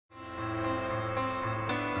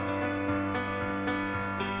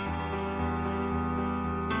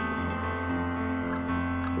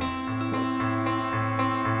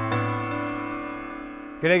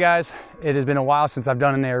G'day guys, it has been a while since I've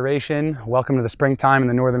done a narration. Welcome to the springtime in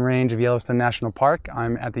the northern range of Yellowstone National Park.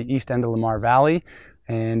 I'm at the east end of Lamar Valley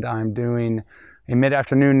and I'm doing a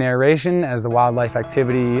mid-afternoon narration as the wildlife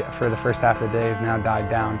activity for the first half of the day has now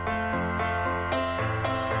died down.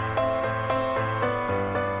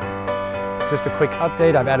 Just a quick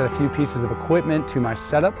update, I've added a few pieces of equipment to my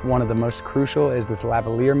setup. One of the most crucial is this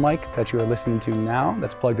lavalier mic that you are listening to now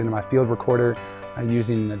that's plugged into my field recorder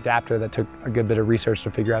using an adapter that took a good bit of research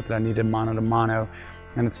to figure out that I needed mono to mono.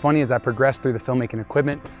 And it's funny, as I progressed through the filmmaking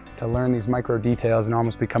equipment to learn these micro details and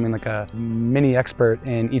almost becoming like a mini expert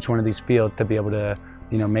in each one of these fields to be able to,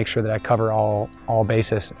 make sure that I cover all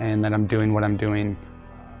bases and that I'm doing what I'm doing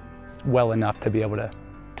well enough to be able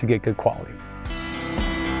to get good quality.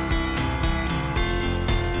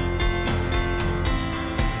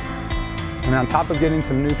 And on top of getting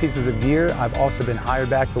some new pieces of gear, I've also been hired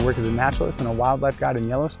back to work as a naturalist and a wildlife guide in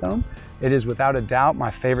Yellowstone. It is without a doubt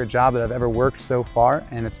my favorite job that I've ever worked so far,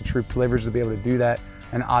 and it's a true privilege to be able to do that,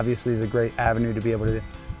 and obviously is a great avenue to be able to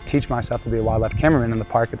teach myself to be a wildlife cameraman in the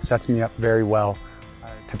park. It sets me up very well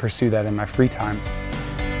to pursue that in my free time.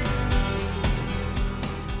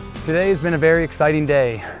 Today has been a very exciting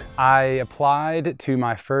day. I applied to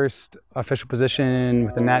my first official position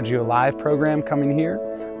with the Nat Geo Live program coming here.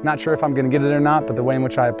 Not sure if I'm going to get it or not, but the way in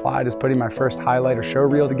which I applied is putting my first highlight or show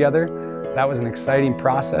reel together. That was an exciting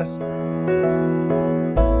process.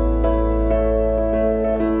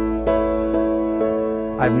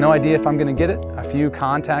 I have no idea if I'm going to get it. A few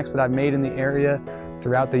contacts that I've made in the area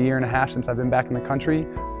throughout the year and a half since I've been back in the country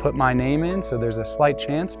put my name in, so there's a slight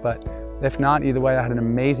chance, but if not, either way, I had an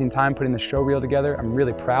amazing time putting the show reel together. I'm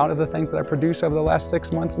really proud of the things that I produced over the last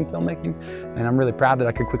 6 months in filmmaking, and I'm really proud that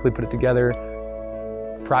I could quickly put it together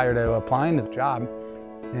prior to applying to the job.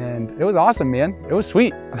 And it was awesome, man. It was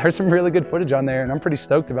sweet. There's some really good footage on there and I'm pretty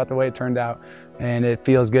stoked about the way it turned out. And it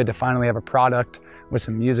feels good to finally have a product with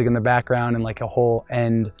some music in the background and like a whole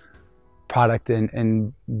end product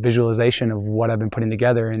and visualization of what I've been putting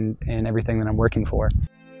together and everything that I'm working for.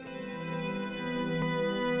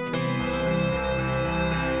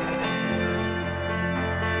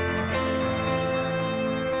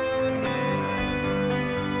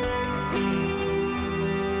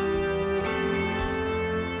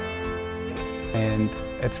 And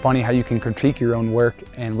it's funny how you can critique your own work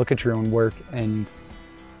and look at your own work and,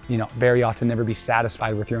 very often never be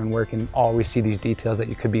satisfied with your own work and always see these details that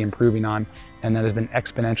you could be improving on. And that has been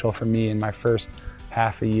exponential for me in my first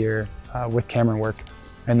half a year with camera work,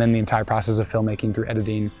 and then the entire process of filmmaking through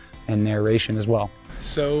editing and narration as well.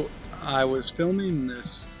 So I was filming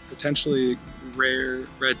this potentially rare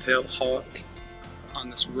red-tailed hawk on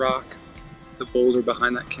this rock, the boulder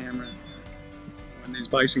behind that camera, when these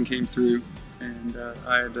bison came through. And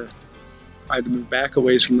I had to move back a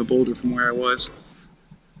ways from the boulder from where I was.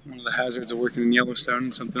 One of the hazards of working in Yellowstone,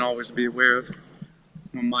 and something always to be aware of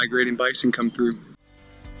when migrating bison come through.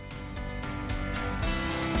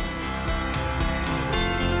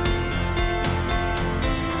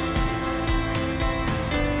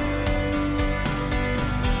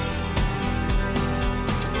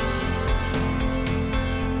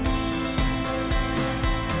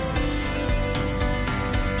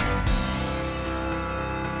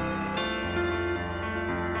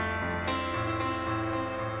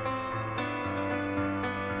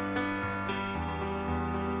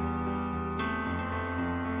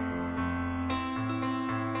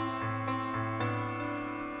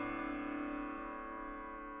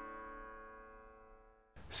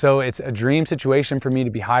 So it's a dream situation for me to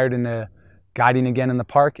be hired into guiding again in the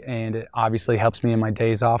park, and it obviously helps me in my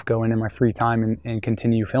days off go in my free time and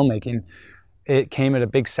continue filmmaking. It came at a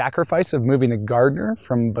big sacrifice of moving to Gardner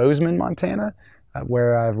from Bozeman, Montana,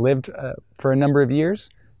 where I've lived for a number of years,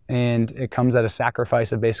 and it comes at a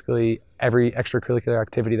sacrifice of basically every extracurricular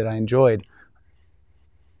activity that I enjoyed.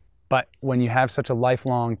 But when you have such a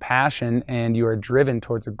lifelong passion and you are driven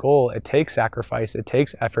towards a goal, it takes sacrifice, it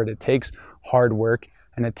takes effort, it takes hard work,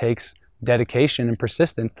 and it takes dedication and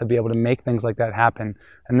persistence to be able to make things like that happen.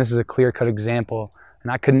 And this is a clear-cut example.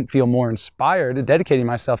 And I couldn't feel more inspired to dedicating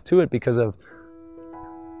myself to it because of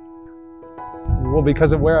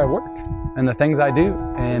where I work and the things I do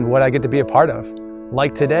and what I get to be a part of.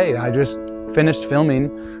 Like today, I just finished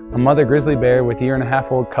filming a mother grizzly bear with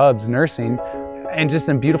 1.5-year-old cubs nursing, and just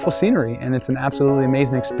in beautiful scenery. And it's an absolutely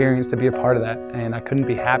amazing experience to be a part of that. And I couldn't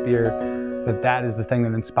be happier that that is the thing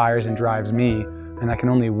that inspires and drives me. And I can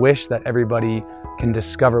only wish that everybody can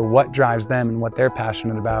discover what drives them and what they're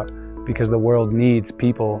passionate about, because the world needs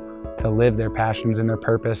people to live their passions and their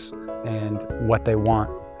purpose and what they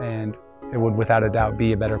want. And it would without a doubt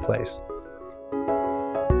be a better place.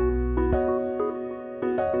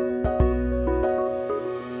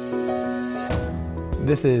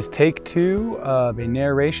 This is take 2 of a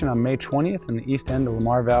narration on May 20th in the east end of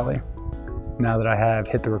Lamar Valley. Now that I have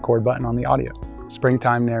hit the record button on the audio.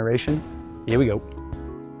 Springtime narration, here we go.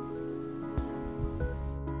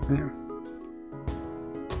 Yeah.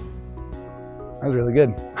 That was really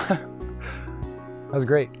good. That was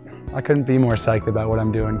great. I couldn't be more psyched about what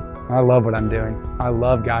I'm doing. I love what I'm doing. I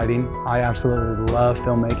love guiding. I absolutely love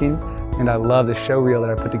filmmaking. And I love the show reel that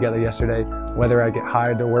I put together yesterday. Whether I get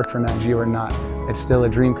hired to work for Nat Geo or not, it's still a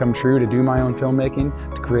dream come true to do my own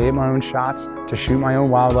filmmaking, to create my own shots, to shoot my own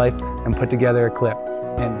wildlife, and put together a clip.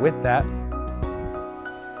 And with that,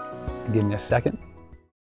 give me a second.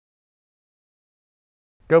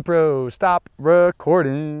 GoPro, stop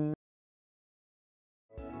recording.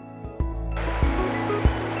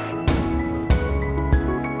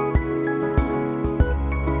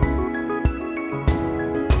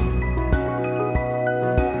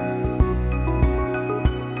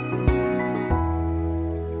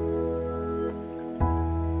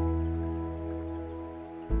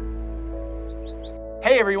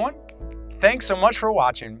 Hey everyone, thanks so much for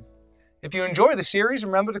watching. If you enjoy the series,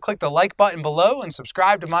 remember to click the like button below and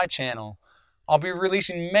subscribe to my channel. I'll be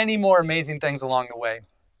releasing many more amazing things along the way,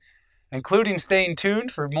 including staying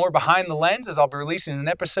tuned for more behind the lens as I'll be releasing an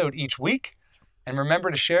episode each week. And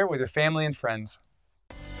remember to share with your family and friends.